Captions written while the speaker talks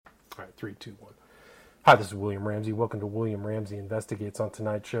All right, 3, 2, 1. Hi, this is William Ramsey. Welcome to William Ramsey Investigates. On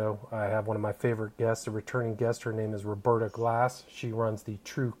tonight's show, I have one of my favorite guests, a returning guest. Her name is Roberta Glass. She runs the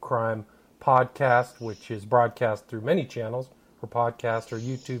True Crime Podcast, which is broadcast through many channels. Her podcast, her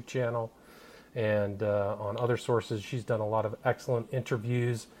YouTube channel, and on other sources. She's done a lot of excellent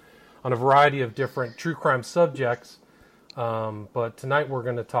interviews on a variety of different true crime subjects. But tonight we're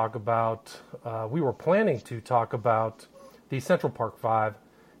going to talk about, we were planning to talk about the Central Park 5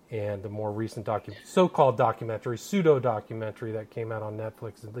 and the more recent so-called documentary, pseudo-documentary that came out on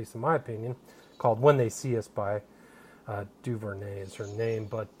Netflix, at least in my opinion, called When They See Us by Duvernay is her name.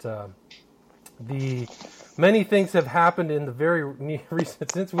 But the many things have happened in the very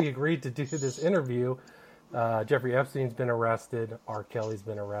recent, since we agreed to do this interview. Jeffrey Epstein's been arrested, R. Kelly's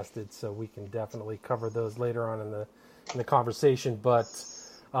been arrested, so we can definitely cover those later on in the conversation. But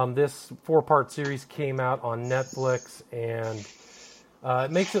this 4-part series came out on Netflix, and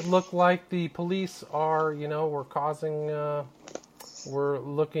it makes it look like the police are, we're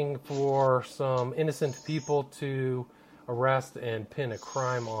looking for some innocent people to arrest and pin a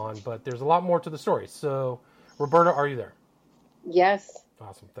crime on, but there's a lot more to the story. So, Roberta, are you there? Yes.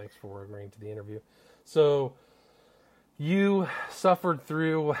 Awesome. Thanks for agreeing to the interview. So, you suffered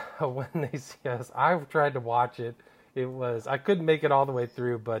through When They See Us. I tried to watch it. I couldn't make it all the way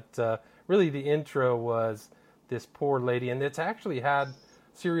through, but really the intro was this poor lady, and it's actually had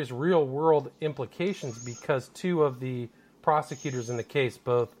serious real-world implications because two of the prosecutors in the case,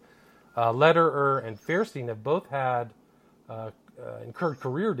 both Lederer and Fairstein, have both had incurred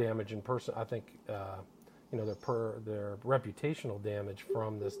career damage in person. I think their reputational damage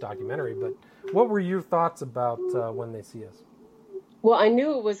from this documentary. But what were your thoughts about When They See Us? Well, I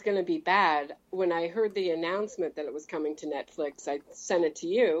knew it was going to be bad. When I heard the announcement that it was coming to Netflix, I sent it to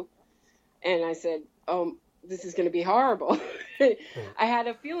you, and I said, "Oh, this is going to be horrible." I had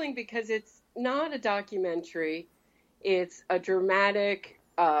a feeling because it's not a documentary; it's a dramatic.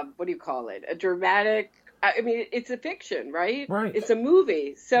 What do you call it? A dramatic. I mean, it's a fiction, right? Right. It's a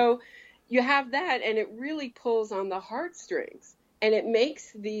movie, so you have that, and it really pulls on the heartstrings, and it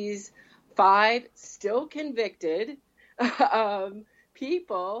makes these 5 still convicted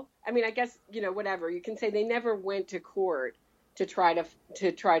people. I mean, I guess, whatever you can say, they never went to court to try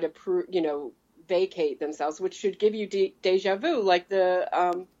to prove, vacate themselves, which should give you deja vu, like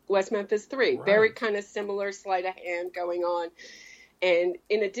the West Memphis 3. Right. Very kind of similar sleight of hand going on. And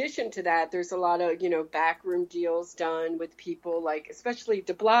in addition to that, there's a lot of, backroom deals done with people, like especially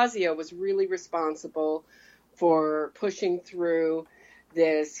de Blasio was really responsible for pushing through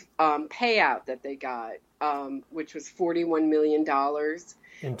this payout that they got, which was $41 million.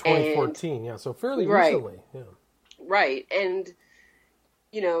 In 2014, yeah, so fairly right, recently. Yeah. Right, and,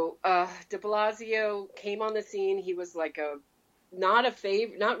 de Blasio came on the scene. He was like not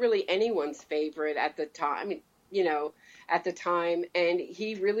really anyone's favorite at the time. At the time, and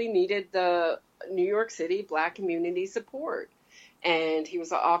he really needed the New York City Black community support. And he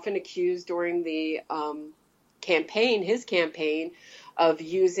was often accused during the his campaign, of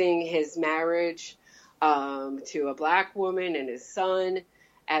using his marriage to a Black woman and his son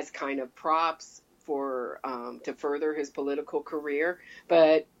as kind of props for to further his political career.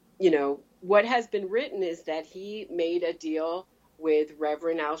 But, what has been written is that he made a deal with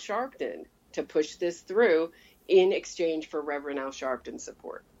Reverend Al Sharpton to push this through in exchange for Reverend Al Sharpton's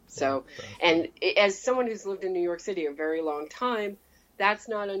support. So, and as someone who's lived in New York City a very long time, that's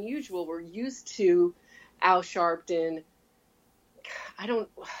not unusual. We're used to Al Sharpton.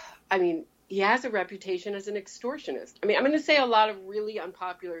 He has a reputation as an extortionist. I mean, I'm going to say a lot of really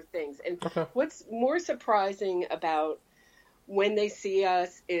unpopular things. And what's more surprising about When They See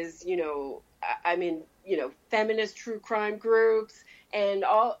Us is, feminist true crime groups and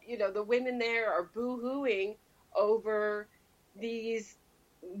all, the women there are boo-hooing over these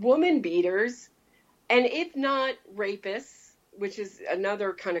woman beaters, and if not rapists, which is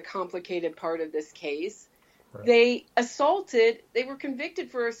another kind of complicated part of this case, right. They were convicted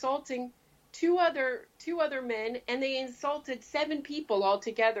for assaulting two other men, and they assaulted 7 people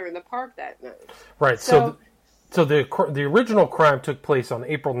altogether in the park that night. Right. So the original crime took place on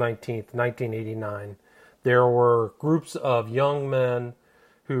April 19th, 1989. There were groups of young men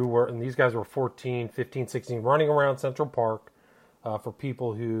and these guys were 14, 15, 16, running around Central Park, for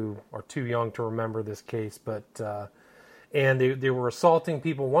people who are too young to remember this case, but and they were assaulting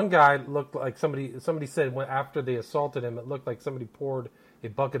people. One guy looked like somebody said after they assaulted him, it looked like somebody poured a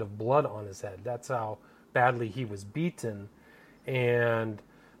bucket of blood on his head. That's how badly he was beaten. And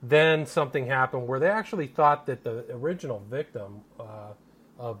then something happened where they actually thought that the original victim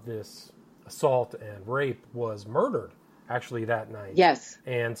of this assault and rape was murdered actually that night. Yes.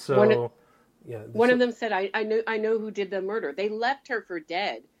 And so, One of them said, I know who did the murder. They left her for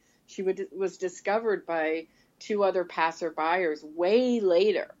dead. She was discovered by two other passerbyers way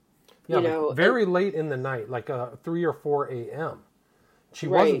later. Yeah, very late in the night, like 3 or 4 a.m. She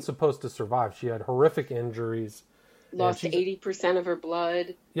wasn't supposed to survive. She had horrific injuries. Lost 80% of her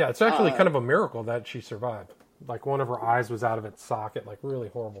blood. Yeah, it's actually kind of a miracle that she survived. Like one of her eyes was out of its socket, like really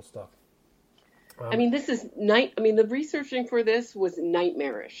horrible stuff. The researching for this was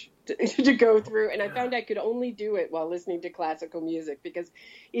nightmarish to go through, and I found I could only do it while listening to classical music because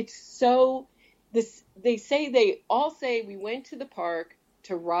it's so. They all say we went to the park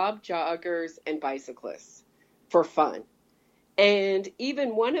to rob joggers and bicyclists for fun, and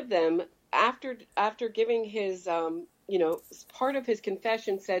even one of them, after giving his part of his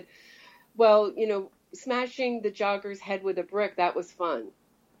confession, said, "Well, smashing the jogger's head with a brick, that was fun."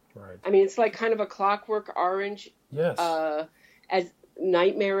 Right. I mean, it's like kind of a Clockwork Orange, yes, as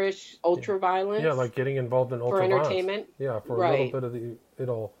nightmarish ultra violence. Yeah, like getting involved in ultra for violence. entertainment. Yeah, for a little bit of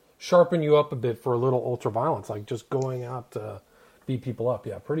it'll sharpen you up a bit for a little ultra violence, like just going out to beat people up.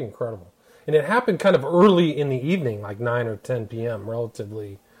 Yeah, pretty incredible. And it happened kind of early in the evening, like 9 or 10 p.m.,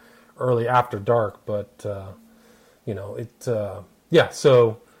 relatively early after dark. But So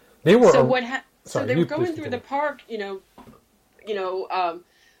they were. So they were going through the park,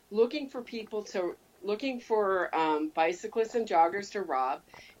 looking for bicyclists and joggers to rob,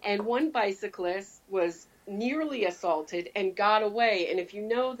 and one bicyclist was nearly assaulted and got away. And if you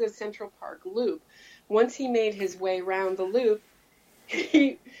know the Central Park Loop, once he made his way around the loop,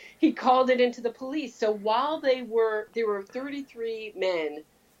 he called it into the police. So while there were 33 men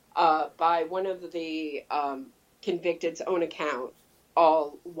by one of the convicted's own account,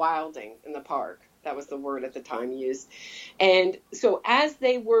 all wilding in the park. That was the word at the time used. And so as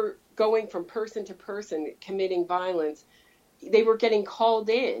they were going from person to person committing violence, they were getting called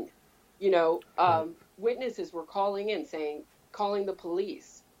in. Witnesses were calling the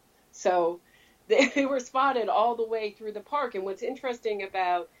police. So they were spotted all the way through the park. And what's interesting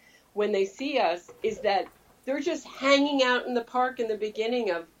about when they see us is that they're just hanging out in the park in the beginning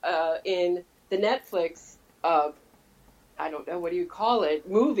of in the Netflix I don't know, what do you call it,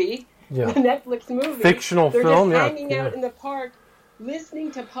 movie. Yeah. The Netflix movie. Fictional They're film, just hanging out in the park,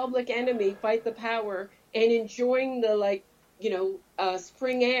 listening to Public Enemy Fight the Power, and enjoying the,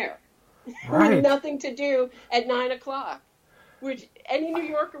 spring air. Right. With nothing to do at 9 o'clock. Which any New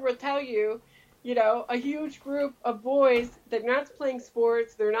Yorker will tell you, a huge group of boys, they're not playing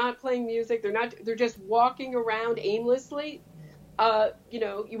sports, they're not playing music, they're just walking around aimlessly.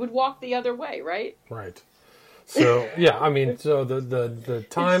 You would walk the other way, right? Right. So so the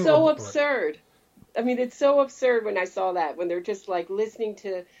time. It's so absurd. I mean, it's so absurd when I saw that, when they're just like listening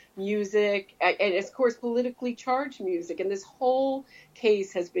to music, and of course politically charged music, and this whole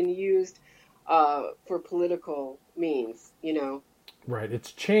case has been used for political means. Right.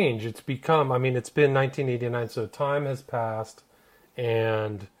 It's changed. It's become. it's been 1989, so time has passed,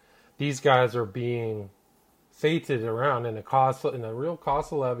 and these guys are being fated around in a real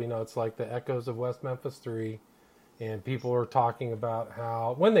Kosolev. It's like the echoes of West Memphis 3. And people are talking about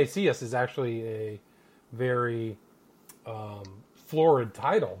how, when they see us, is actually a very florid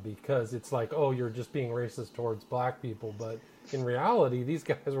title, because it's like, oh, you're just being racist towards black people. But in reality, these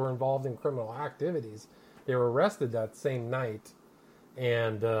guys were involved in criminal activities. They were arrested that same night.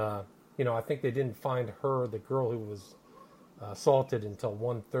 And, I think they didn't find the girl who was assaulted, until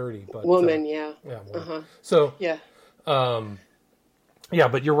 1:30. But woman, yeah. Yeah. Uh-huh. So, yeah. Yeah,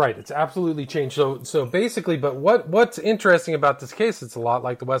 but you're right. It's absolutely changed. So basically, but what's interesting about this case, it's a lot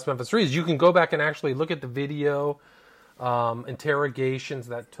like the West Memphis 3, is you can go back and actually look at the video interrogations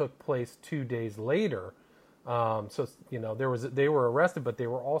that took place 2 days later. They were arrested, but they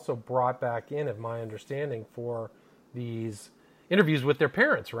were also brought back in, of my understanding, for these interviews with their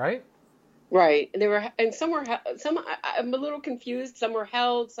parents, right? Right. And some I'm a little confused. Some were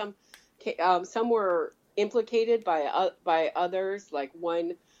held, some were implicated by others, like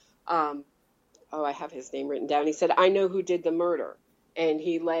one, I have his name written down. He said, "I know who did the murder," and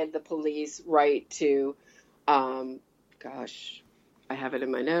he led the police right to, I have it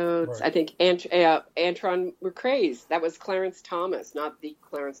in my notes. Right. I think Antron McCrae's. That was Clarence Thomas, not the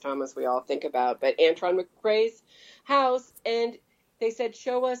Clarence Thomas we all think about, but Antron McCrae's house. And they said,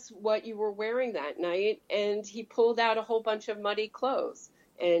 "Show us what you were wearing that night," and he pulled out a whole bunch of muddy clothes.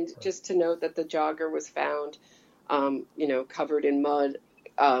 And just to note that the jogger was found, covered in mud,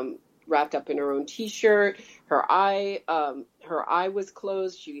 wrapped up in her own T-shirt. Her eye was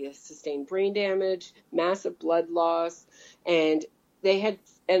closed. She sustained brain damage, massive blood loss, and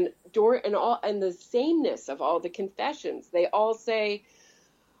and the sameness of all the confessions. They all say,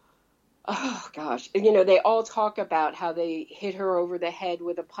 oh gosh, they all talk about how they hit her over the head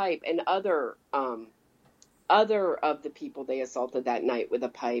with a pipe, and other of the people they assaulted that night with a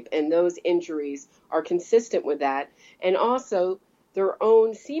pipe, and those injuries are consistent with that. And also, their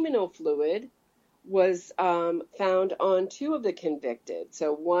own seminal fluid was found on two of the convicted.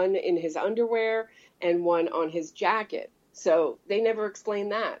 So one in his underwear and one on his jacket. So they never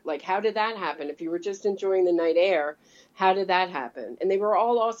explained that. Like, how did that happen? If you were just enjoying the night air, how did that happen? And they were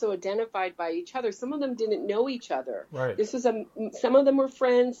all also identified by each other. Some of them didn't know each other. Right. Some of them were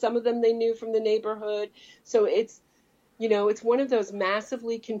friends. Some of them they knew from the neighborhood. So it's one of those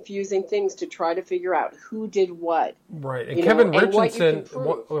massively confusing things to try to figure out who did what. Right. And Kevin Richardson,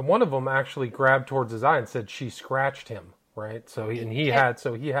 one of them actually grabbed towards his eye and said she scratched him. Right. So he had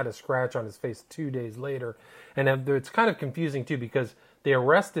a scratch on his face 2 days later. And it's kind of confusing, too, because they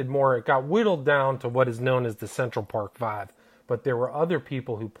arrested more. It got whittled down to what is known as the Central Park Five. But there were other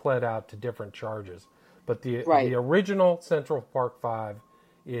people who pled out to different charges. But the original Central Park Five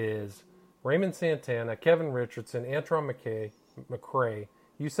is Raymond Santana, Kevin Richardson, Antron McCrae,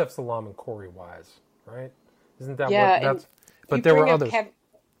 Yusef Salaam, and Corey Wise. Right? Isn't that what that's... But there were others.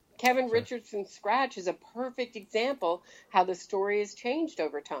 Kevin Richardson's scratch is a perfect example how the story has changed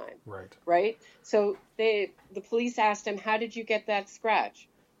over time. Right? So the police asked him, how did you get that scratch?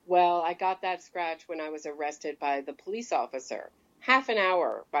 Well, I got that scratch when I was arrested by the police officer. Half an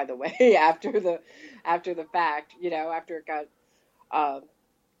hour, by the way, after the fact, after it got...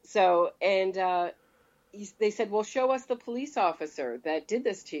 they said, well, show us the police officer that did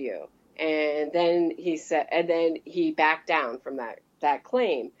this to you. And then he backed down from that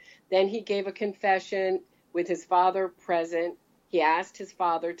claim. Then he gave a confession with his father present. He asked his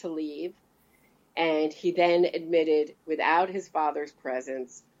father to leave, and he then admitted without his father's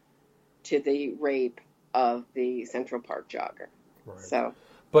presence to the rape of the Central Park jogger. Right. So,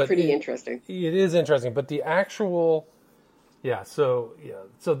 pretty interesting. It is interesting, but the actual, so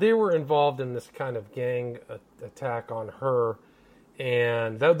they were involved in this kind of gang attack on her.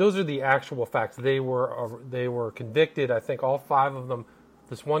 And those are the actual facts. They were convicted. I think all five of them.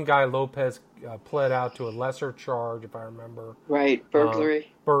 This one guy, Lopez, pled out to a lesser charge, if I remember. Right, burglary.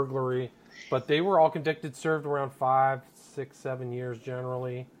 But they were all convicted, served around 5, 6, 7 years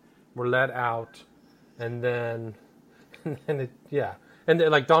generally, were let out. And then, and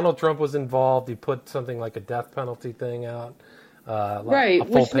like Donald Trump was involved. He put something like a death penalty thing out.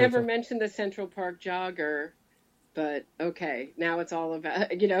 Which never mentioned the Central Park jogger. But okay, now it's all about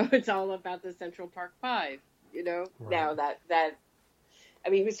the Central Park Five. Now that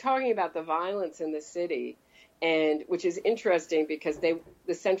he was talking about the violence in the city, and which is interesting because the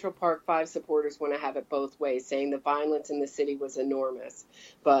Central Park Five supporters want to have it both ways, saying the violence in the city was enormous,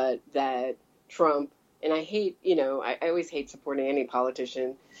 but that Trump, and I hate, I always hate supporting any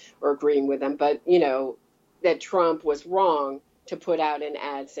politician or agreeing with them, but that Trump was wrong to put out an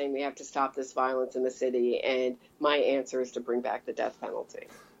ad saying we have to stop this violence in the city, and my answer is to bring back the death penalty.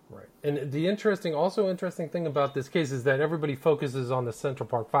 Right. And the interesting thing about this case is that everybody focuses on the Central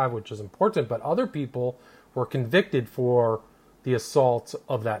Park Five, which is important, but other people were convicted for the assaults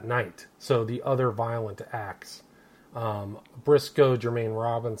of that night. So the other violent acts. Briscoe, Jermaine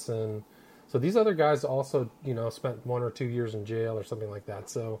Robinson. So these other guys also, spent 1 or 2 years in jail or something like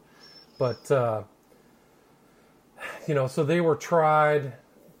that. So, but... so they were tried.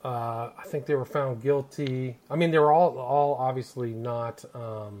 I think they were found guilty. I mean, they were all obviously not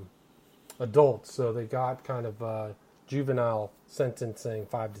adults, so they got kind of juvenile sentencing,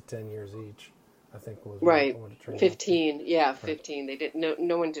 5 to 10 years each. I think was right. What it 15, yeah, 15. They didn't.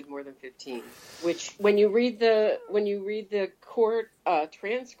 No one did more than 15. Which, when you read the court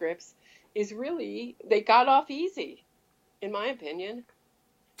transcripts, is really they got off easy, in my opinion,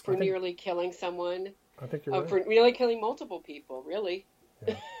 for nearly killing someone. I think you're right. For nearly killing multiple people, really.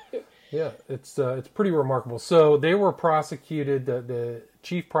 Yeah, it's pretty remarkable. So they were prosecuted. The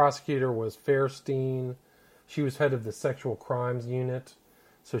chief prosecutor was Fairstein. She was head of the sexual crimes unit.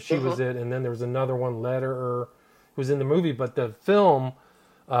 So she was it. And then there was another one, Lederer, who was in the movie. But the film,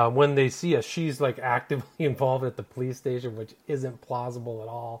 when they see us, she's like actively involved at the police station, which isn't plausible at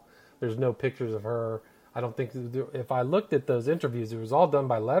all. There's no pictures of her. I don't think, if I looked at those interviews, it was all done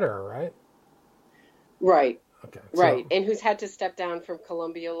by Lederer, right? Right. Okay. Right. And who's had to step down from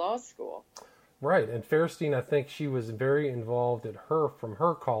Columbia Law School. Right. And Fairstein, I think she was very involved from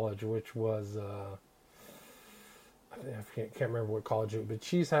her college, which was, I can't remember what college, but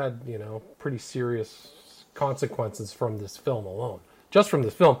she's had, pretty serious consequences from this film alone. Just from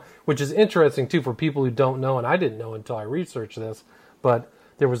this film, which is interesting, too, for people who don't know, and I didn't know until I researched this, but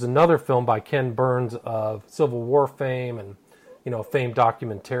there was another film by Ken Burns of Civil War fame and, a famed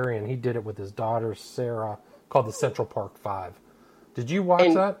documentarian. He did it with his daughter, Sarah, called the Central Park Five. Did you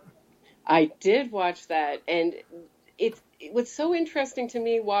watch that? I did watch that. And it was so interesting to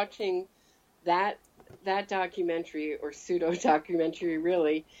me watching that documentary, or pseudo-documentary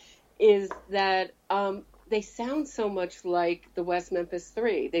really, is that they sound so much like the West Memphis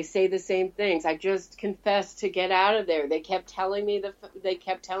Three. They say the same things. I just confessed to get out of there. They kept telling me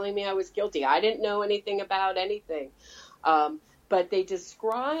I was guilty. I didn't know anything about anything. But they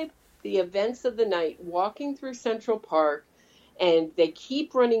describe the events of the night walking through Central Park, and they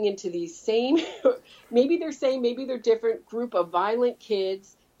keep running into these same, maybe they're same, maybe they're different group of violent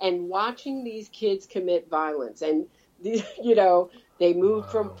kids, and watching these kids commit violence. And, they moved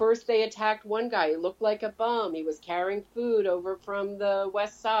from, first they attacked one guy. He looked like a bum. He was carrying food over from the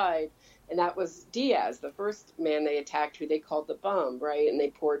west side. And that was Diaz, the first man they attacked, who they called the bum, right? And they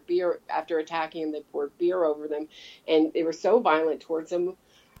poured beer, after attacking him, they poured beer over them. And they were so violent towards him.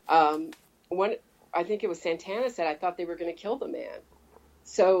 I think it was Santana said, I thought they were going to kill the man.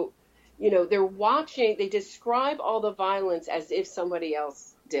 So, they're watching, they describe all the violence as if somebody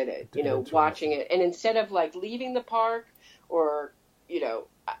else did it, watching it. And instead of like leaving the park or,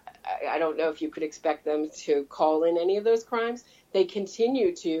 I don't know if you could expect them to call in any of those crimes, they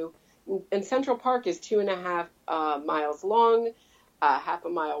continue to. And Central Park is 2.5 miles long, half a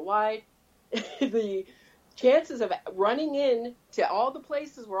mile wide. The chances of running in to all the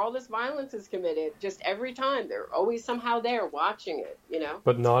places where all this violence is committed, just every time, they're always somehow there watching it,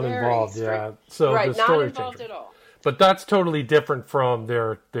 But not involved, yeah. So right, the not story involved changer. at all. But that's totally different from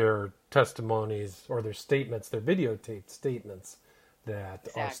their testimonies or their statements, their videotaped statements that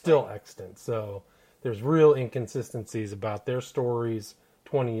are still extant. So there's real inconsistencies about their stories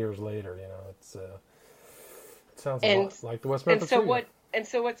 20 years later. It sounds a lot like the West Memphis Three.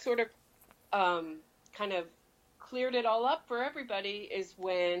 So what sort of kind of cleared it all up for everybody is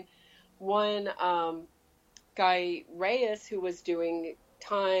when one guy, Reyes, who was doing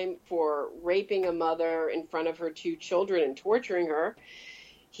time for raping a mother in front of her 2 children and torturing her,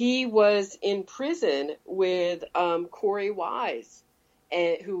 he was in prison with Corey Wise,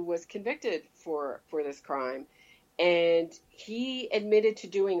 who was convicted for this crime. And he admitted to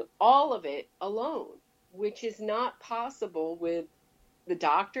doing all of it alone, which is not possible with the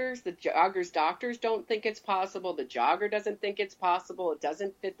doctors. The jogger's doctors don't think it's possible. The jogger doesn't think it's possible. It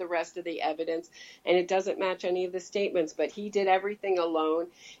doesn't fit the rest of the evidence, and it doesn't match any of the statements. But he did everything alone,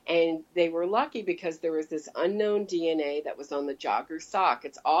 and they were lucky because there was this unknown DNA that was on the jogger's sock.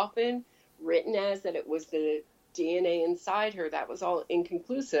 It's often written as that it was the DNA inside her. That was all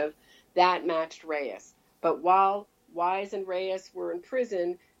inconclusive. That matched Reyes. But while Wise and Reyes were in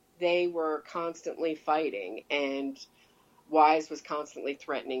prison, they were constantly fighting, and Wise was constantly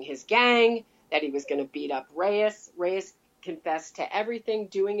threatening his gang that he was going to beat up Reyes. Reyes confessed to everything,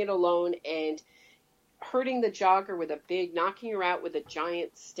 doing it alone, and hurting the jogger knocking her out with a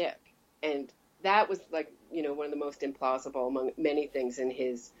giant stick. And that was one of the most implausible among many things in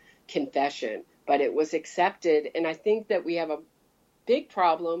his confession. But it was accepted, and I think that we have a big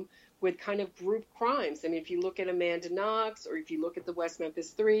problem with kind of group crimes. I mean, if you look at Amanda Knox or if you look at the West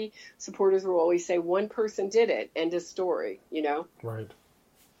Memphis Three, supporters will always say one person did it, end of story, Right.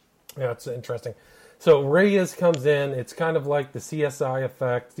 Yeah, it's interesting. So Reyes comes in, it's kind of like the CSI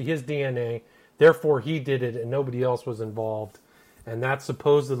effect, his DNA, therefore he did it and nobody else was involved. And that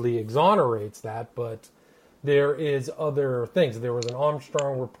supposedly exonerates that, but there is other things. There was an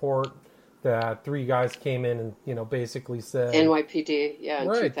Armstrong report that 3 guys came in and, basically said... NYPD, in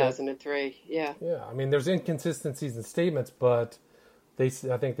 2003, yeah. Yeah, I mean, there's inconsistencies in statements, but I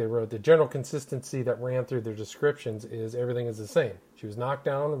think they wrote the general consistency that ran through their descriptions is everything is the same. She was knocked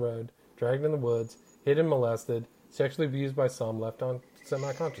down on the road, dragged in the woods, hit and molested, sexually abused by some, left on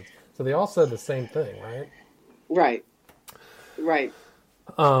semi-conscious. So they all said the same thing, right? Right.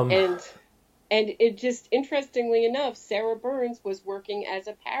 And it just, interestingly enough, Sarah Burns was working as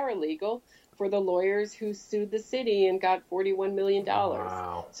a paralegal for the lawyers who sued the city and got $41 million.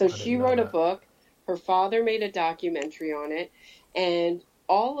 Wow. So she wrote a book. Her father made a documentary on it. And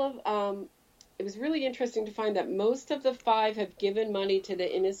it was really interesting to find that most of the 5 have given money to the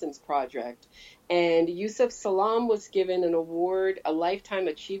Innocence Project. And Yusuf Salam was given an award, a Lifetime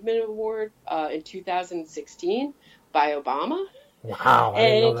Achievement Award in 2016 by Obama. Wow, I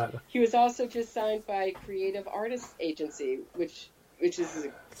didn't know that. He was also just signed by Creative Artists Agency, which is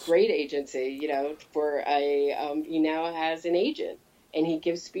a great agency, for he now has an agent, and he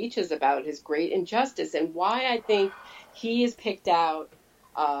gives speeches about his great injustice and why I think he is picked out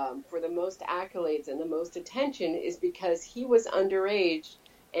for the most accolades and the most attention is because he was underage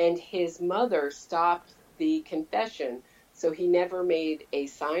and his mother stopped the confession. So he never made a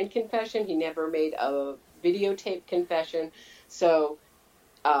signed confession. He never made a videotaped confession. So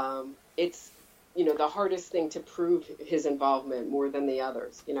it's, the hardest thing to prove his involvement more than the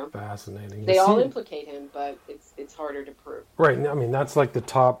others. Fascinating. They all implicate him, but it's harder to prove. Right. I mean, that's like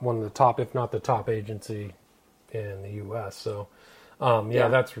one of the top, if not the top agency in the U.S. So,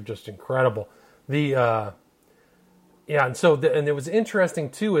 that's just incredible. And it was interesting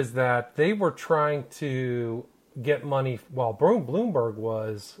too, is that they were trying to get money while Bloomberg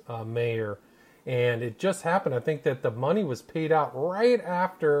was mayor, and it just happened. I think that the money was paid out right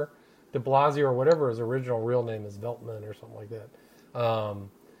after de Blasio, or whatever his original real name is, Veltman or something like that.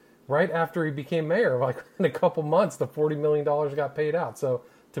 Right after he became mayor, like in a couple months, the $40 million got paid out. So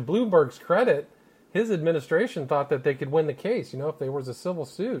to Bloomberg's credit, his administration thought that they could win the case, if there was a civil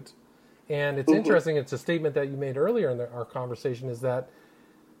suit. And it's interesting, it's a statement that you made earlier in our conversation, is that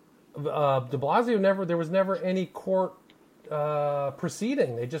de Blasio there was never any court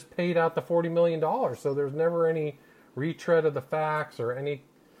proceeding. They just paid out the $40 million. So there's never any retread of the facts or any,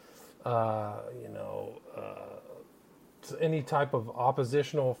 any type of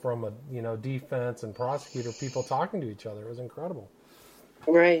oppositional from a, defense and prosecutor, people talking to each other. It was incredible.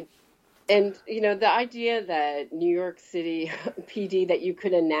 Right. And, the idea that New York City PD, that you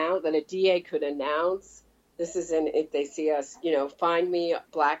could announce, that a DA could announce, this is if they see us, find me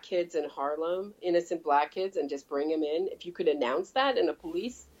black kids in Harlem, innocent black kids, and just bring them in. If you could announce that in a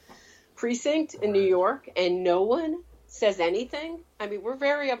police precinct in New York and no one says anything. I mean, we're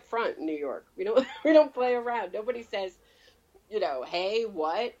very upfront in New York. We don't play around. Nobody says, hey,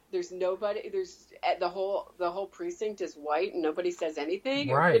 what? There's nobody. There's the whole precinct is white and nobody says anything.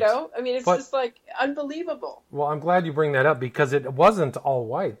 Right. I mean, it's just like unbelievable. Well, I'm glad you bring that up, because it wasn't all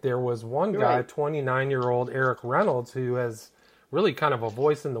white. There was one guy, Right. 29-year-old Eric Reynolds, who has really kind of a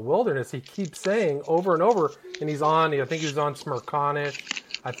voice in the wilderness. He keeps saying over and over, and I think he was on Smirconish.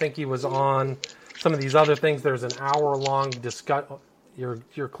 I think he was on some of these other things. There's an hour-long discussion.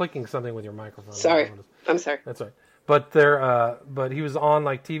 You're clicking something with your microphone. Sorry. I'm sorry. That's right. But he was on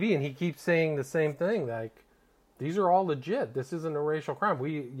like TV, and he keeps saying the same thing. Like, these are all legit. This isn't a racial crime.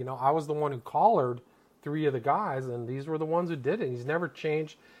 I was the one who collared 3 of the guys, and these were the ones who did it. He's never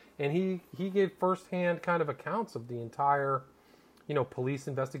changed, and he gave firsthand kind of accounts of the entire, police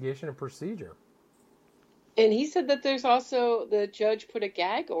investigation and procedure. And he said that there's also, the judge put a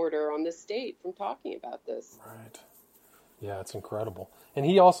gag order on the state from talking about this. Right. Yeah, it's incredible. And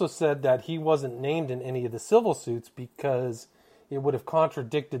he also said that he wasn't named in any of the civil suits because it would have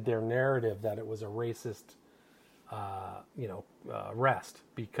contradicted their narrative that it was a racist, arrest.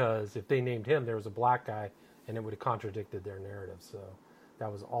 Because if they named him, there was a black guy, and it would have contradicted their narrative. So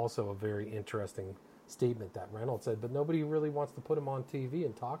that was also a very interesting statement that Reynolds said. But nobody really wants to put him on TV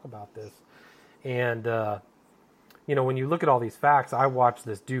and talk about this. And, when you look at all these facts, I watched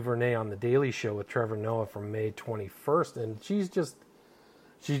this Duvernay on The Daily Show with Trevor Noah from May 21st, and she's just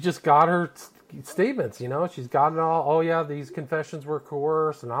got her statements, She's got it all. Oh, yeah, these confessions were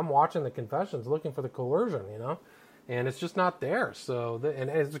coerced, and I'm watching the confessions looking for the coercion, and it's just not there. So, and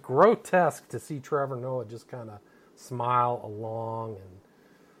it's grotesque to see Trevor Noah just kind of smile along.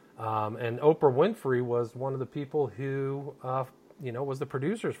 And Oprah Winfrey was one of the people who, was the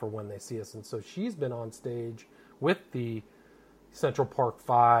producers for When They See Us, and so she's been on stage with the Central Park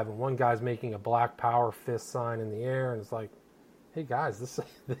Five, and one guy's making a Black Power fist sign in the air, and it's like, hey guys, this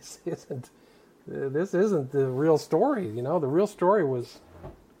isn't the real story. The real story was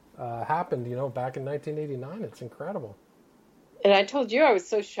happened, back in 1989. It's incredible. And I told you I was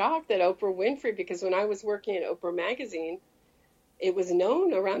so shocked that Oprah Winfrey, because when I was working at Oprah Magazine, it was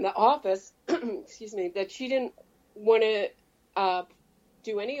known around the office, excuse me, that she didn't want to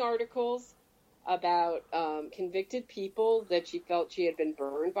do any articles about convicted people, that she felt she had been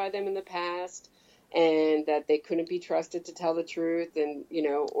burned by them in the past, and that they couldn't be trusted to tell the truth, and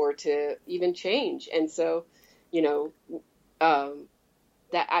or to even change. And so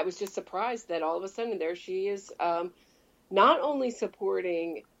that I was just surprised that all of a sudden there she is, not only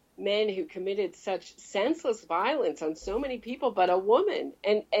supporting men who committed such senseless violence on so many people, but a woman,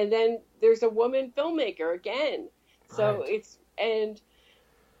 and then there's a woman filmmaker again. So Right. and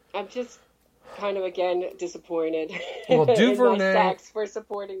I'm just kind of, again, disappointed Well, in my sex for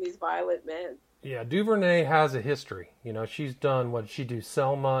supporting these violent men. Yeah, Duvernay has a history. She's done what she do,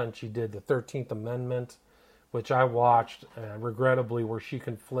 Selma, and she did the 13th Amendment, which I watched, regrettably, where she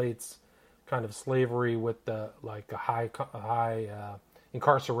conflates kind of slavery with the high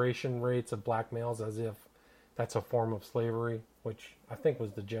incarceration rates of black males, as if that's a form of slavery, which I think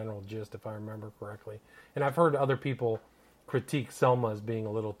was the general gist, if I remember correctly. And I've heard other people critique Selma as being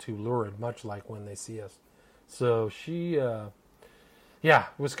a little too lurid, much like When They See Us. So she, it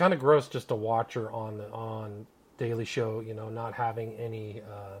was kind of gross just to watch her on Daily Show, not having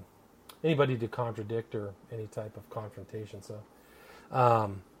anybody to contradict or any type of confrontation. So,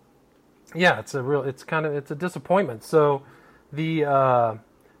 it's a disappointment. So there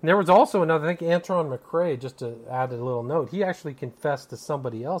was also another, I think Antron McRae, just to add a little note, he actually confessed to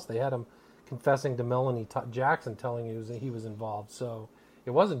somebody else. They had him confessing to Melanie Jackson, telling he was involved. So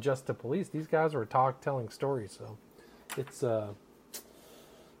it wasn't just the police. These guys were telling stories. So it's all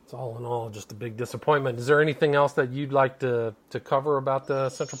in all just a big disappointment. Is there anything else that you'd like to cover about the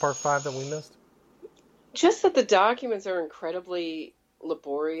Central Park Five that we missed? Just that the documents are incredibly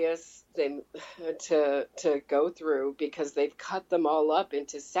laborious to go through because they've cut them all up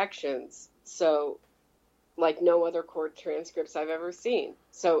into sections. So like no other court transcripts I've ever seen.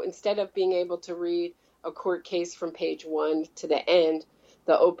 So instead of being able to read a court case from page 1 to the end,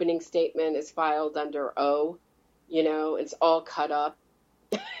 the opening statement is filed under O, it's all cut up.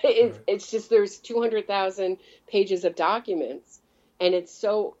 It's just, there's 200,000 pages of documents and it's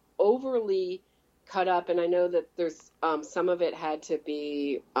so overly cut up. And I know that there's some of it had to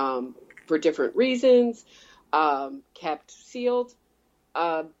be for different reasons, kept sealed.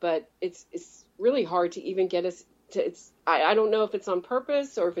 But it's really hard to even get us to, I don't know if it's on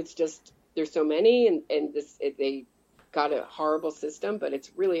purpose or if it's just, there's so many and they got a horrible system, but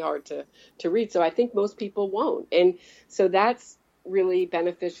it's really hard to read. So I think most people won't. And so that's really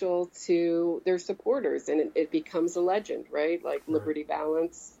beneficial to their supporters and it becomes a legend, right? Like Liberty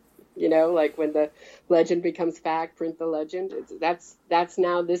Balance, like when the legend becomes fact, print the legend. That's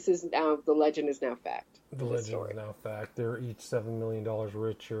now, the legend is now fact. The legend is now fact. They're each $7 million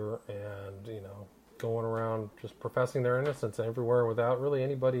richer and, going around just professing their innocence everywhere without really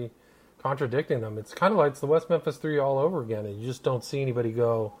anybody contradicting them. It's kind of like it's the West Memphis 3 all over again. And you just don't see anybody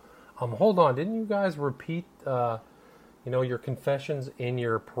go, hold on, didn't you guys repeat, your confessions in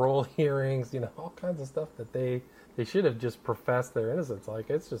your parole hearings, all kinds of stuff that they should have just professed their innocence. Like,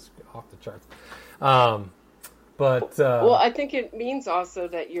 it's just off the charts. Well, I think it means also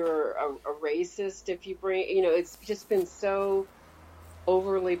that you're a racist if you bring, it's just been so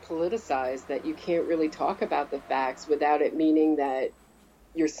overly politicized that you can't really talk about the facts without it meaning that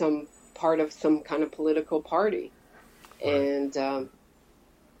you're some part of some kind of political party. Right. And,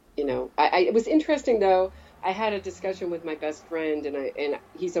 it was interesting though. I had a discussion with my best friend and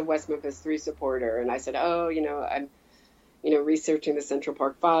he's a West Memphis 3 supporter. And I said, I'm, researching the Central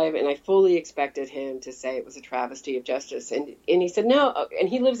Park Five, and I fully expected him to say it was a travesty of justice. And he said, no, and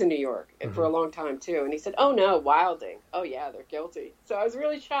he lives in New York and for a long time too. And he said, oh no, wilding. Oh yeah, they're guilty. So I was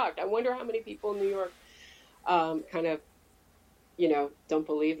really shocked. I wonder how many people in New York don't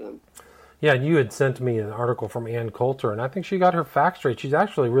believe them. Yeah, and you had sent me an article from Ann Coulter, and I think she got her facts straight. She's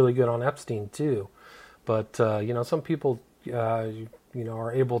actually really good on Epstein too. But, some people,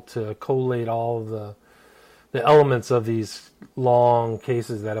 are able to collate all the elements of these long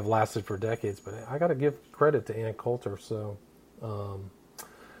cases that have lasted for decades. But I got to give credit to Ann Coulter. So,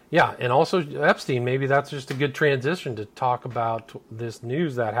 and also Epstein, maybe that's just a good transition to talk about this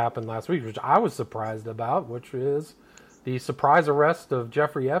news that happened last week, which I was surprised about, which is the surprise arrest of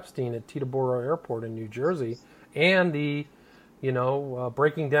Jeffrey Epstein at Teterboro Airport in New Jersey and the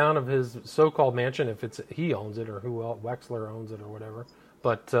breaking down of his so-called mansion, if it's he owns it or who else, Wexler owns it or whatever.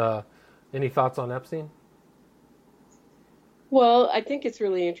 But any thoughts on Epstein? Well, I think it's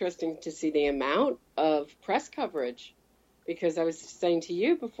really interesting to see the amount of press coverage because I was saying to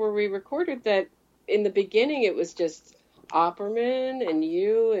you before we recorded that in the beginning it was just Opperman and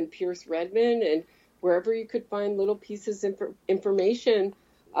you and Pierce Redmond and wherever you could find little pieces of information,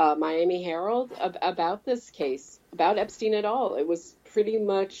 Miami Herald, about this case, about Epstein at all. It was pretty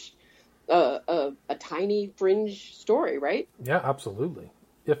much a tiny fringe story, right? Yeah, absolutely.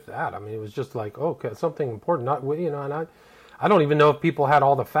 If that. I mean, it was just like, okay, something important. And I don't even know if people had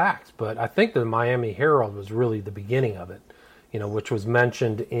all the facts, but I think the Miami Herald was really the beginning of it, which was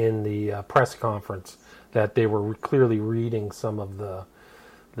mentioned in the press conference that they were clearly reading some of the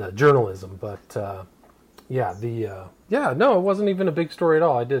journalism. But no, it wasn't even a big story at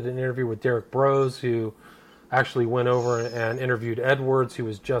all. I did an interview with Derek Brose, who actually went over and interviewed Edwards, who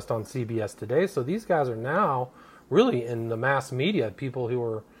was just on CBS Today. So these guys are now really in the mass media, people who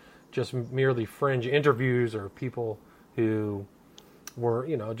are just merely fringe interviews or people who were,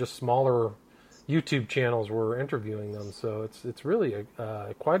 just smaller YouTube channels were interviewing them. So it's really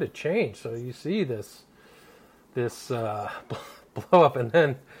quite a change. So you see this blow up, and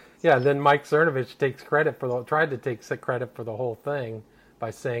then Mike Cernovich tried to take credit for the whole thing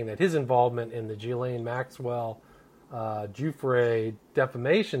by saying that his involvement in the Ghislaine Maxwell Giuffre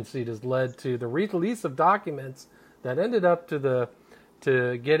defamation suit has led to the release of documents that ended up to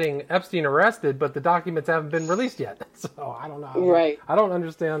getting Epstein arrested, but the documents haven't been released yet. So I don't know. Right. I don't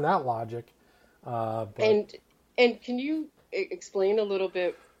understand that logic. And can you explain a little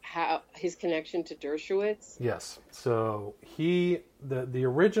bit how his connection to Dershowitz? Yes. So the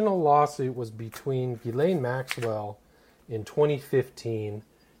original lawsuit was between Ghislaine Maxwell in 2015.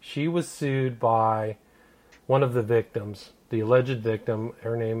 She was sued by one of the victims, the alleged victim.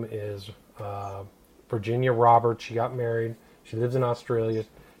 Her name is Virginia Roberts. She got married. She lives in Australia.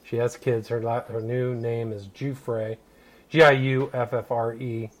 She has kids. Her new name is Giuffre,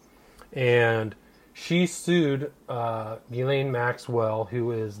 Giuffre, and she sued Ghislaine Maxwell,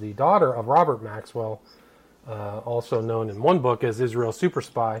 who is the daughter of Robert Maxwell, also known in one book as Israel Super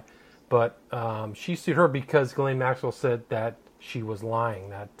Spy. But she sued her because Ghislaine Maxwell said that she was lying,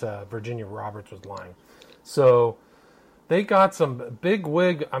 that Virginia Roberts was lying. So they got some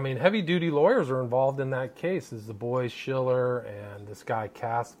heavy-duty lawyers are involved in that case. There's the boys Schiller and this guy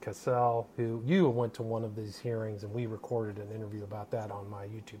Cassell, who you went to one of these hearings, and we recorded an interview about that on my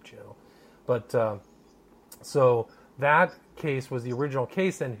YouTube channel. But so that case was the original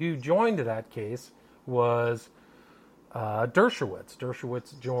case, and who joined that case was Dershowitz.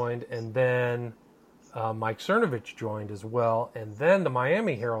 Dershowitz joined, and then Mike Cernovich joined as well, and then the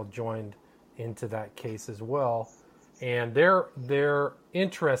Miami Herald joined into that case as well. And their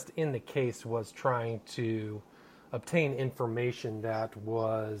interest in the case was trying to obtain information that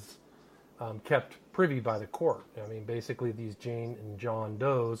was kept privy by the court. I mean, basically, these Jane and John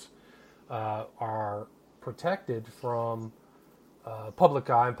Does are protected from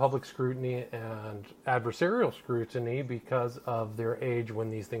public eye and public scrutiny and adversarial scrutiny because of their age when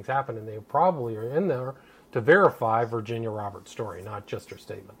these things happen. And they probably are in there to verify Virginia Roberts' story, not just her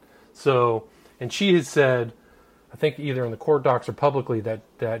statement. So, and she has said, I think either in the court docs or publicly, that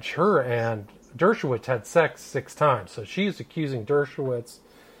her and Dershowitz had sex 6 times. So she's accusing Dershowitz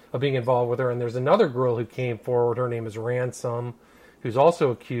of being involved with her. And there's another girl who came forward. Her name is Ransom, who's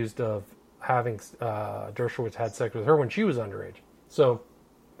also accused of having Dershowitz had sex with her when she was underage. So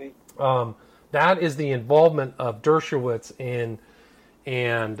that is the involvement of Dershowitz and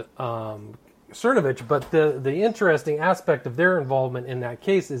Cernovich. But the interesting aspect of their involvement in that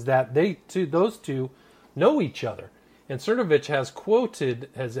case is that those two know each other. And Cernovich has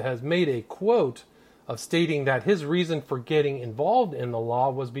made a quote of stating that his reason for getting involved in the law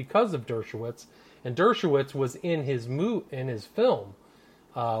was because of Dershowitz, and Dershowitz was in his film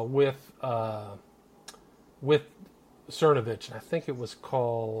with Cernovich. I think it was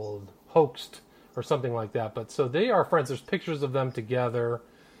called Hoaxed or something like that. But so they are friends. There's pictures of them together,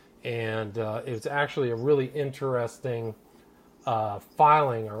 and it's actually a really interesting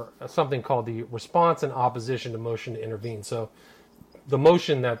filing, or something called the response in opposition to motion to intervene. So the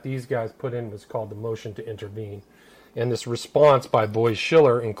motion that these guys put in was called the motion to intervene. And this response by Boyce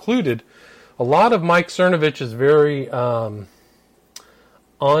Schiller included a lot of Mike Cernovich's very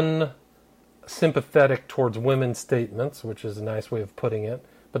unsympathetic towards women's statements, which is a nice way of putting it.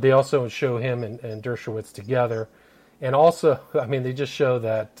 But they also show him and Dershowitz together. And also, I mean, they just show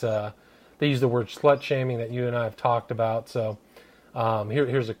that they use the word slut-shaming that you and I have talked about. So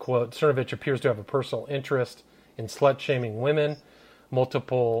here's a quote. Cernovich appears to have a personal interest in slut-shaming women.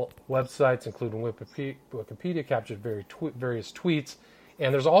 Multiple websites, including Wikipedia, captured various tweets.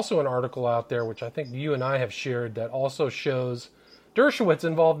 And there's also an article out there, which I think you and I have shared, that also shows Dershowitz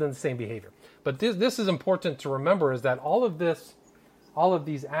involved in the same behavior. But this is important to remember, is that all of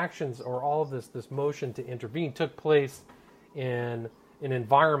these actions, or all of this motion to intervene, took place in an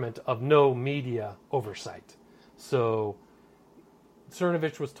environment of no media oversight. So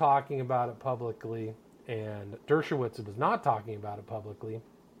Cernovich was talking about it publicly, and Dershowitz was not talking about it publicly.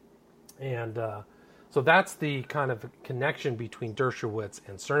 And so that's the kind of connection between Dershowitz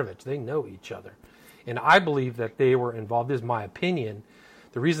and Cernovich. They know each other. And I believe that they were involved, this is my opinion.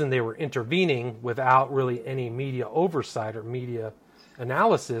 The reason they were intervening without really any media oversight or media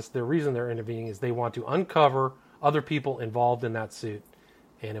analysis, the reason they're intervening is they want to uncover other people involved in that suit.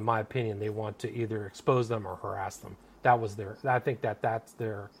 And in my opinion, they want to either expose them or harass them. I think that's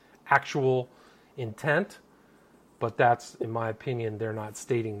their actual intent, but that's, in my opinion, they're not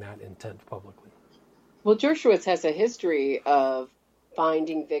stating that intent publicly. Well, Dershowitz has a history of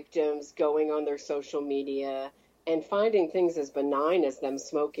finding victims, going on their social media, and finding things as benign as them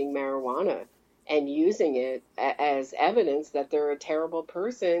smoking marijuana and using it as evidence that they're a terrible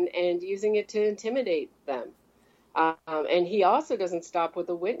person and using it to intimidate them. And he also doesn't stop with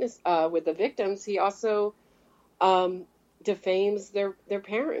the victims. He also defames their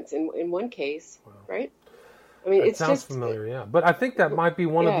parents in one case, wow. Right? I mean, It it's sounds just, familiar, yeah. But I think that might be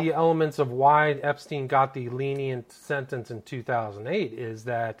one of yeah. the elements of why Epstein got the lenient sentence in 2008 is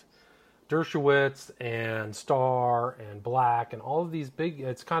that Dershowitz and Starr and Black and all of these big,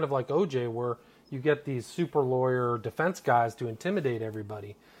 it's kind of like OJ where you get these super lawyer defense guys to intimidate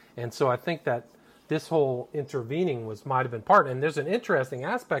everybody. And so I think that this whole intervening might have been part. And there's an interesting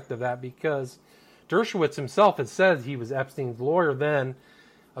aspect of that because Dershowitz himself had said he was Epstein's lawyer then.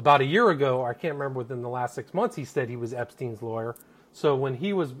 About a year ago, I can't remember, within the last 6 months, he said he was Epstein's lawyer. So when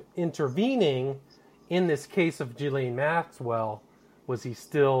he was intervening in this case of Ghislaine Maxwell, was he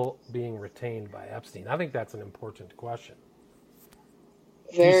still being retained by Epstein? I think that's an important question.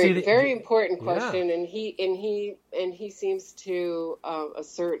 Very important Yeah. question, and he seems to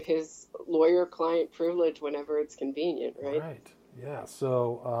assert his lawyer-client privilege whenever it's convenient, right? Right. Yeah.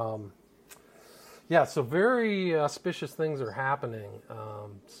 So very auspicious things are happening.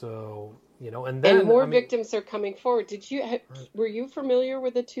 And then And more victims are coming forward. Were you familiar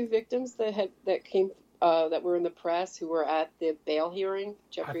with the two victims that were in the press who were at the bail hearing,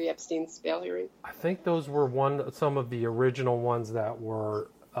 Jeffrey Epstein's bail hearing? I think those were some of the original ones that were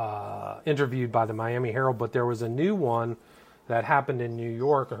interviewed by the Miami Herald, but there was a new one that happened in New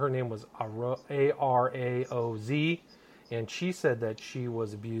York. Her name was Araoz, and she said that she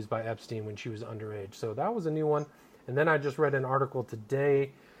was abused by Epstein when she was underage. So that was a new one. And then I just read an article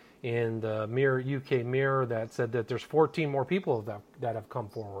today in the UK Mirror that said that there's 14 more people that have come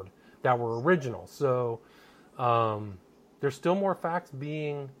forward that were original. So there's still more facts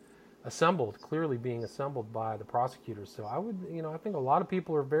being clearly being assembled by the prosecutors. So I think a lot of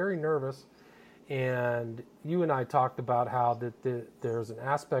people are very nervous. And you and I talked about how there's an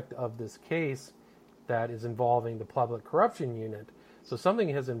aspect of this case that is involving the Public Corruption Unit. So something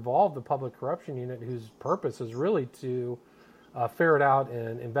has involved the Public Corruption Unit whose purpose is really to ferret out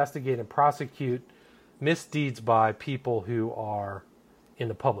and investigate and prosecute misdeeds by people who are in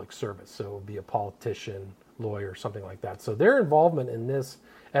the public service. So it would be a politician, lawyer, something like that. So their involvement in this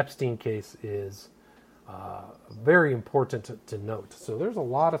Epstein case is very important to note. So there's a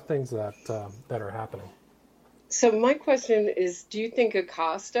lot of things that are happening. So my question is, do you think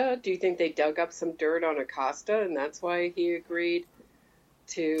they dug up some dirt on Acosta, and that's why he agreed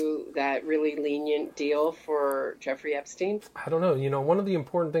to that really lenient deal for Jeffrey Epstein? I don't know. One of the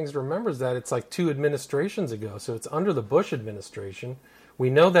important things to remember is that it's like 2 administrations ago. So it's under the Bush administration. We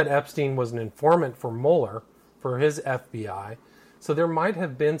know that Epstein was an informant for Mueller, for his FBI. So there might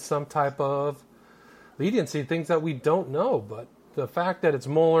have been some type of leniency, things that we don't know. But the fact that it's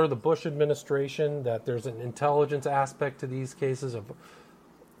Mueller, the Bush administration, that there's an intelligence aspect to these cases of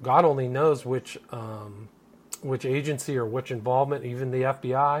God only knows which agency or which involvement, even the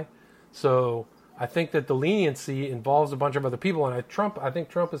FBI. So I think that the leniency involves a bunch of other people. And I think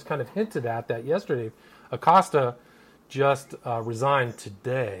Trump has kind of hinted at that yesterday. Acosta just resigned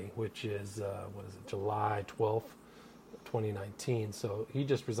today, which is, July 12th, 2019. So he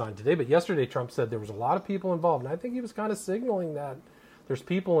just resigned today. But yesterday Trump said there was a lot of people involved. And I think he was kind of signaling that there's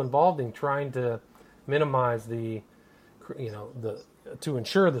people involved in trying to minimize to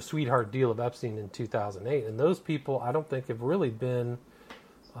ensure the sweetheart deal of Epstein in 2008. And those people, I don't think, have really been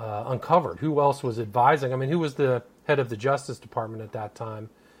uncovered. Who else was advising? I mean, who was the head of the Justice Department at that time?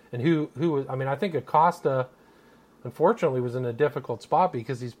 And who was, I think Acosta, unfortunately, was in a difficult spot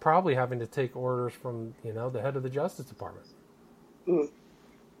because he's probably having to take orders from, the head of the Justice Department. Mm.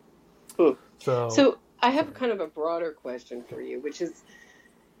 Mm. So I have kind of a broader question for you, which is,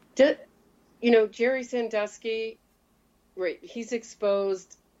 Jerry Sandusky, right, he's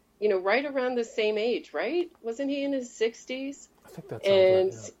exposed, right around the same age, right? Wasn't he in his 60s? I think that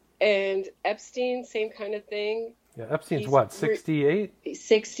sounds right, yeah. And Epstein, same kind of thing. Yeah, Epstein's what, 68?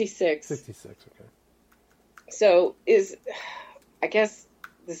 66. 66, okay. So I guess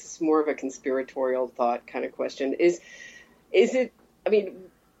this is more of a conspiratorial thought kind of question. Is it,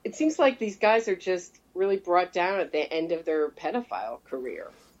 it seems like these guys are just really brought down at the end of their pedophile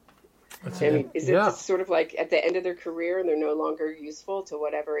career. Is it just sort of like at the end of their career and they're no longer useful to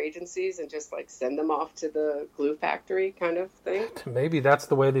whatever agencies and just like send them off to the glue factory kind of thing? Maybe that's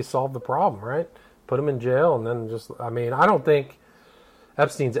the way they solve the problem, right? Put them in jail and then I don't think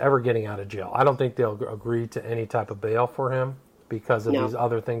Epstein's ever getting out of jail. I don't think they'll agree to any type of bail for him because of these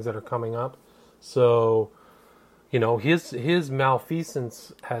other things that are coming up. So, his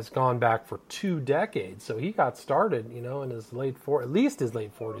malfeasance has gone back for 2 decades. So he got started, in his at least his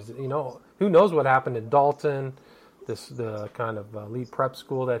late 40s. Who knows what happened in Dalton, the kind of elite prep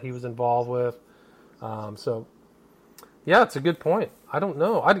school that he was involved with. It's a good point. I don't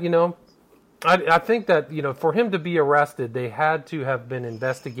know. I think that, for him to be arrested, they had to have been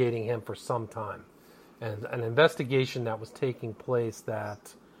investigating him for some time. and an investigation that was taking place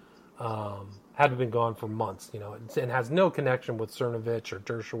that had been going for months. It has no connection with Cernovich or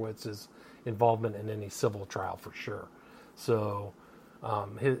Dershowitz's involvement in any civil trial for sure. So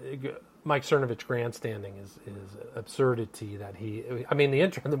Mike Cernovich grandstanding is absurdity that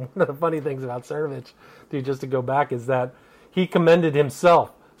one of the funny things about Cernovich, just to go back, is that he commended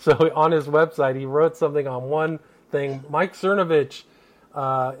himself. So on his website, he wrote something on one thing, Mike Cernovich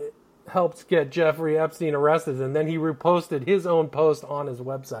helped get Jeffrey Epstein arrested, and then he reposted his own post on his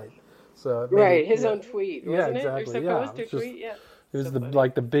website. So his own tweet, wasn't exactly. it? You're supposed to tweet, yeah. It was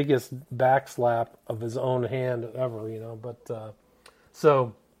the biggest backslap of his own hand ever, But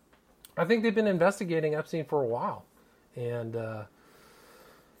so I think they've been investigating Epstein for a while, and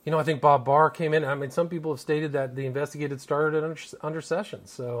I think Bob Barr came in. Some people have stated that the investigated started under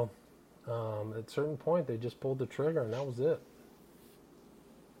Sessions. So at a certain point, they just pulled the trigger, and that was it.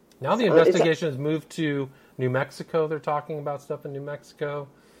 Now the investigation has moved to New Mexico. They're talking about stuff in New Mexico.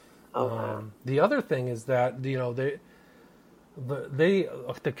 The other thing is that the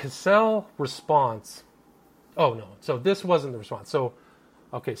Cassell response. Oh no! So this wasn't the response. So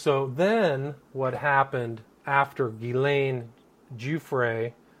then what happened after Ghislaine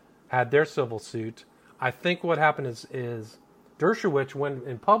Giuffre had their civil suit? I think what happened is Dershowitz went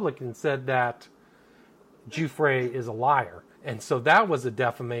in public and said that Giuffre is a liar. And so that was a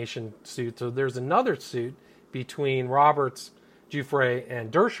defamation suit. So there's another suit between Roberts, Giuffre,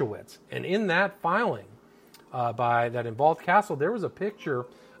 and Dershowitz. And in that filing that involved Castle, there was a picture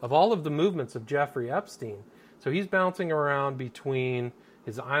of all of the movements of Jeffrey Epstein. So he's bouncing around between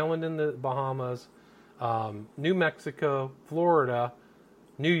his island in the Bahamas, New Mexico, Florida,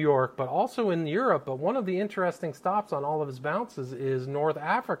 New York, but also in Europe. But one of the interesting stops on all of his bounces is North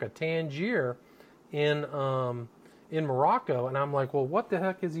Africa, Tangier, in Morocco. And I'm like, well, what the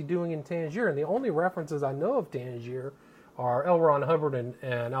heck is he doing in Tangier? And the only references I know of Tangier are L. Ron Hubbard and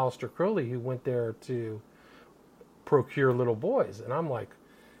Aleister Crowley, who went there to procure little boys. And I'm like,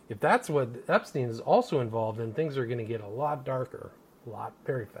 if that's what Epstein is also involved in, things are going to get a lot darker,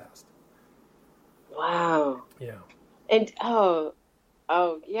 very fast. Wow. Yeah. And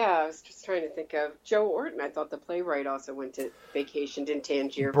yeah, I was just trying to think of Joe Orton. I thought the playwright also vacationed in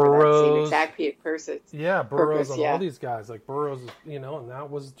Tangier for that same exact person. Yeah, Burroughs and all these guys. Like Burroughs, and that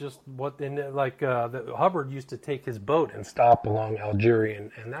was just Hubbard used to take his boat and stop along Algeria,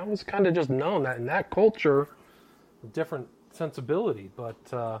 and that was kind of just known that in that culture, different sensibility.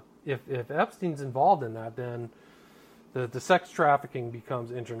 But if Epstein's involved in that, then the sex trafficking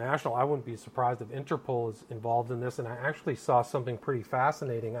becomes international. I wouldn't be surprised if Interpol is involved in this. And I actually saw something pretty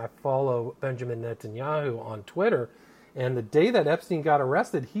fascinating. I follow Benjamin Netanyahu on Twitter, and the day that Epstein got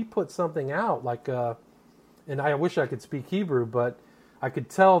arrested, he put something out and I wish I could speak Hebrew, but I could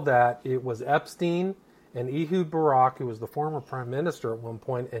tell that it was Epstein and Ehud Barak, who was the former prime minister at one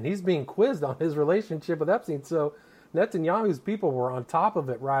point, and he's being quizzed on his relationship with Epstein. So Netanyahu's people were on top of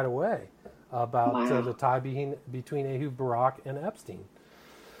it right away about the tie between Ehud Barak and Epstein.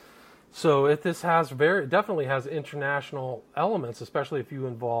 So this definitely has international elements, especially if you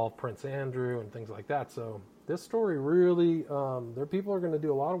involve Prince Andrew and things like that. So this story really, their people are going to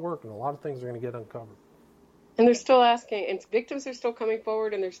do a lot of work, and a lot of things are going to get uncovered. And they're still asking, and victims are still coming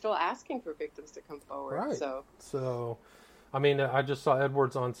forward, and they're still asking for victims to come forward. Right. So I just saw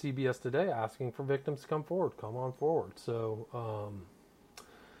Edwards on CBS today asking for victims to come forward. Come on forward. So,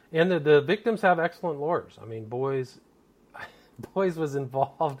 and the victims have excellent lawyers. Boys was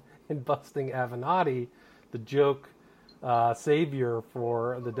involved in busting Avenatti, the joke savior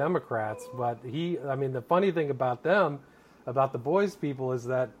for the Democrats. But the funny thing about the Boys people, is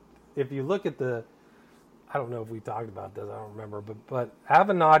that if you look at I don't know if we talked about this, I don't remember, but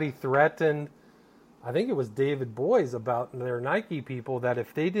Avenatti threatened, I think it was David Boies, about their Nike people, that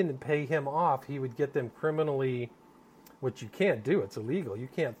if they didn't pay him off, he would get them criminally, which you can't do. It's illegal. You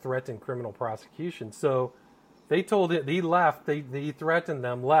can't threaten criminal prosecution. So they told it, he left, he threatened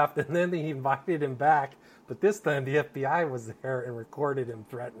them, left, and then he invited him back. But this time the FBI was there and recorded him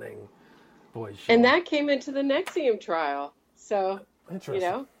threatening Boies. And that came into the NXIVM trial. So,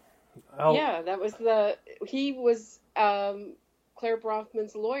 interesting. Yeah, he was Claire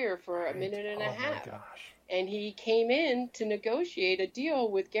Bronfman's lawyer for a minute and a half. My gosh. And he came in to negotiate a deal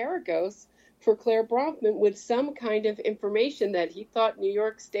with Garagos for Claire Bronfman with some kind of information that he thought New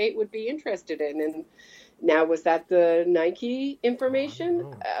York State would be interested in. And now, was that the Nike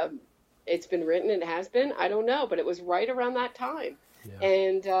information? It's been written, it has been. I don't know, but it was right around that time. Yeah.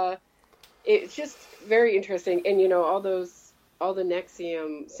 And it's just very interesting. And, all the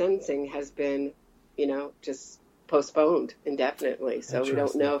NXIVM sentencing has been, just postponed indefinitely. So we don't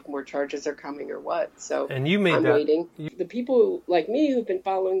Interesting. know if more charges are coming or what. So And you made I'm that. waiting. The people like me who've been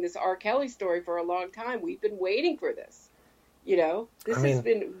following this R. Kelly story for a long time, we've been waiting for this. This has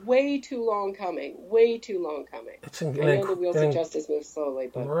been way too long coming. Way too long coming. I know the wheels of justice move slowly,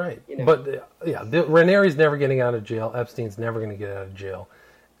 but right. But Ranieri's never getting out of jail. Epstein's never going to get out of jail.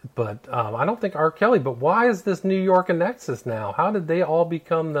 But I don't think R. Kelly. But why is this New York a nexus now? How did they all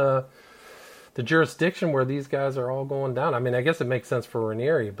become the jurisdiction where these guys are all going down? I mean, I guess it makes sense for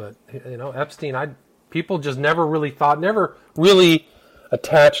Ranieri, but Epstein. People just never really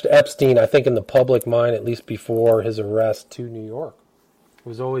attached Epstein, I think, in the public mind, at least before his arrest, to New York. It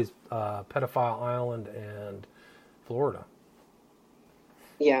was always Pedophile Island and Florida.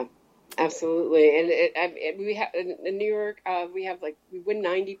 Yeah, absolutely. And we have in New York, we win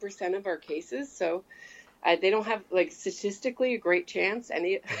 90% of our cases, so they don't have statistically a great chance.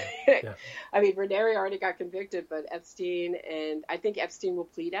 Yeah. I mean, Ranieri already got convicted, but Epstein, and I think Epstein will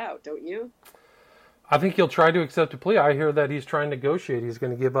plead out, don't you? I think he'll try to accept a plea. I hear that he's trying to negotiate. He's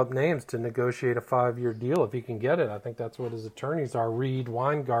going to give up names to negotiate a 5-year deal if he can get it. I think that's what his attorneys are. Reed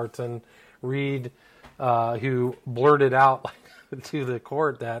Weingarten, who blurted out to the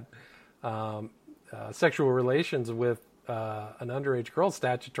court that sexual relations with an underage girl is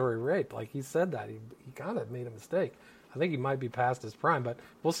statutory rape. Like, he said that. He kind of made a mistake. I think he might be past his prime, but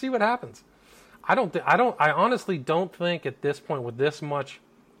we'll see what happens. I honestly don't think at this point, with this much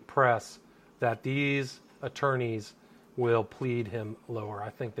press, that these attorneys will plead him lower. I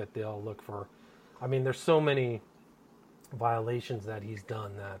think that they'll look for... I mean, there's so many violations that he's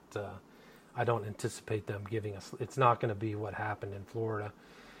done that I don't anticipate them giving us... It's not going to be what happened in Florida.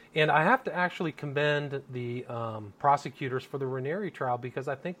 And I have to actually commend the prosecutors for the Ranieri trial, because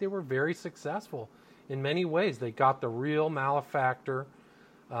I think they were very successful in many ways. They got the real malefactor,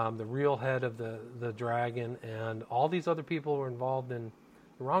 the real head of the dragon, and all these other people who were involved in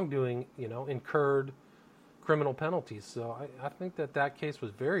wrongdoing, incurred criminal penalties. So I think that case was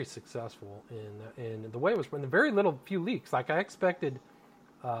very successful in the way it was, in the very few leaks. Like, I expected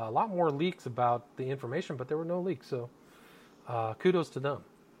a lot more leaks about the information, but there were no leaks. So kudos to them.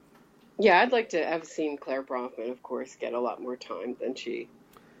 Yeah, I'd like to have seen Claire Bronfman, of course, get a lot more time than she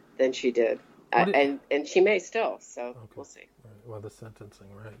did. And she may still. So okay. We'll see. Right. Well, the sentencing,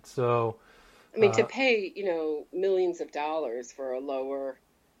 right? So I mean, to pay millions of dollars for a lower.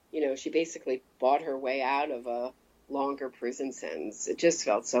 She basically bought her way out of a longer prison sentence. It just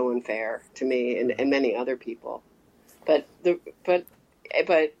felt so unfair to me and many other people. But the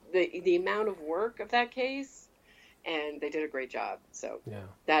amount of work of that case, and they did a great job. So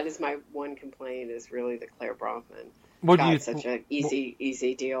that is my one complaint, is really that Claire Bronfman got such an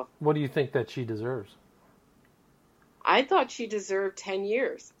easy deal. What do you think that she deserves? I thought she deserved 10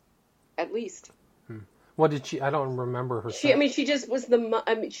 years, at least. What did she? I don't remember her. She just was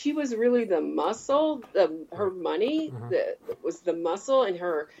she was really the muscle. Her money was the muscle, and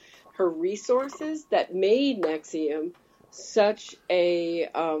her resources that made NXIVM such a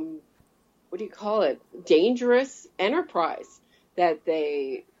dangerous enterprise. That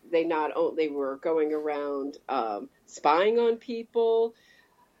they were going around spying on people,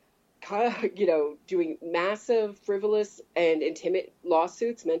 doing massive, frivolous, and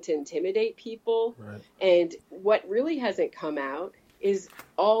lawsuits meant to intimidate people. Right. And what really hasn't come out is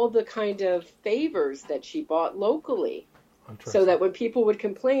all the kind of favors that she bought locally, so that when people would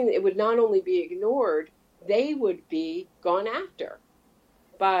complain, it would not only be ignored, they would be gone after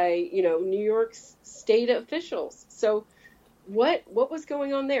by New York's state officials. So what was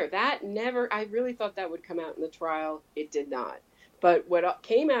going on there? I really thought that would come out in the trial. It did not. But what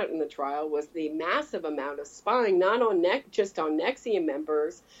came out in the trial was the massive amount of spying, not on just on NXIVM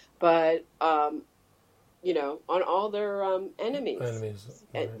members, but on all their enemies.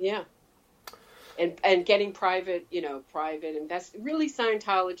 Right. And getting private really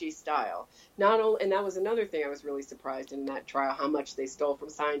Scientology style. And that was another thing I was really surprised in that trial, how much they stole from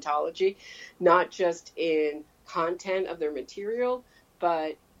Scientology, not just in content of their material,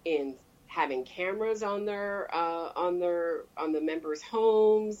 but in having cameras on the members'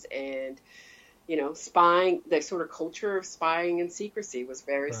 homes, and spying. The sort of culture of spying and secrecy was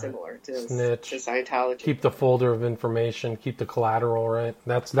very similar to Scientology. Keep the folder of information, keep the collateral, right?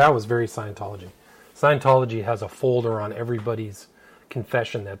 That was very Scientology. Scientology has a folder on everybody's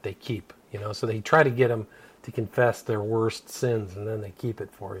confession that they keep, so they try to get them to confess their worst sins, and then they keep it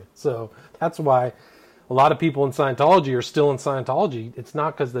for you. So that's why a lot of people in Scientology are still in Scientology. It's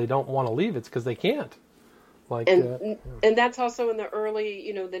not because they don't want to leave; it's because they can't. And that's also in the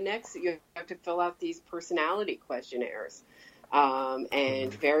early, the next, you have to fill out these personality questionnaires,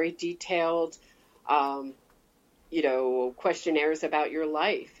 and very detailed, questionnaires about your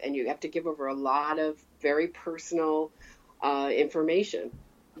life, and you have to give over a lot of very personal information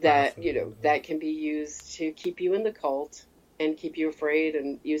that, that can be used to keep you in the cult and keep you afraid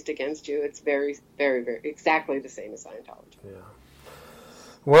and used against you. It's very, very, very exactly the same as Scientology. Yeah.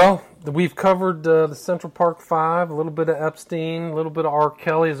 Well, we've covered the Central Park Five, a little bit of Epstein, a little bit of R.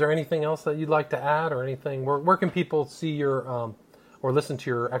 Kelly. Is there anything else that you'd like to add, or anything? Where can people see your or listen to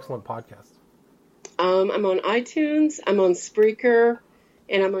your excellent podcast? I'm on iTunes, I'm on Spreaker,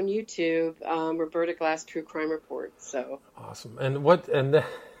 and I'm on YouTube. Roberta Glass True Crime Report. So awesome. And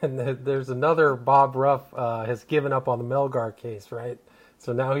there's another Bob Ruff has given up on the Melgar case, right?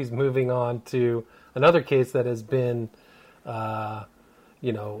 So now he's moving on to another case that has been.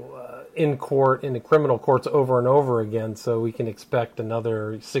 In court, in the criminal courts over and over again, so we can expect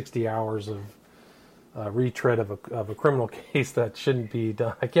another 60 hours of retread of a criminal case that shouldn't be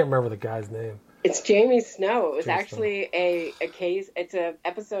done. I can't remember the guy's name. It's Jamie Snow. It was actually a case. It's an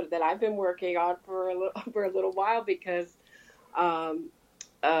episode that I've been working on for a little while because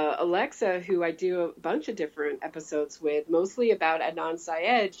Alexa, who I do a bunch of different episodes with, mostly about Adnan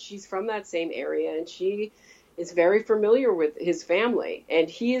Syed, she's from that same area, and she is very familiar with his family, and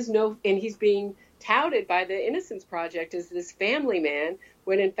he's being touted by the Innocence Project as this family man,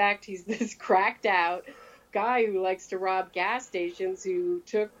 when in fact he's this cracked out guy who likes to rob gas stations, who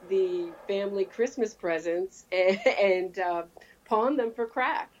took the family Christmas presents and pawned them for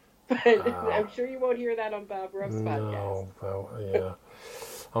crack. But I'm sure you won't hear that on Bob Ruff's podcast. No, well, yeah.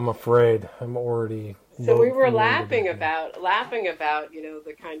 I'm afraid. I'm already. So we were laughing about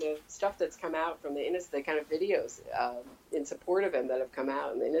the kind of stuff that's come out from the kind of videos in support of him that have come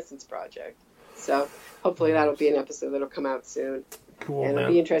out in the Innocence Project. So hopefully that'll be an episode that'll come out soon. Cool, and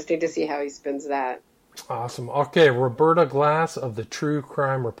it'll be interesting to see how he spins that. Awesome. Okay, Roberta Glass of the True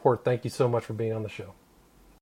Crime Report. Thank you so much for being on the show.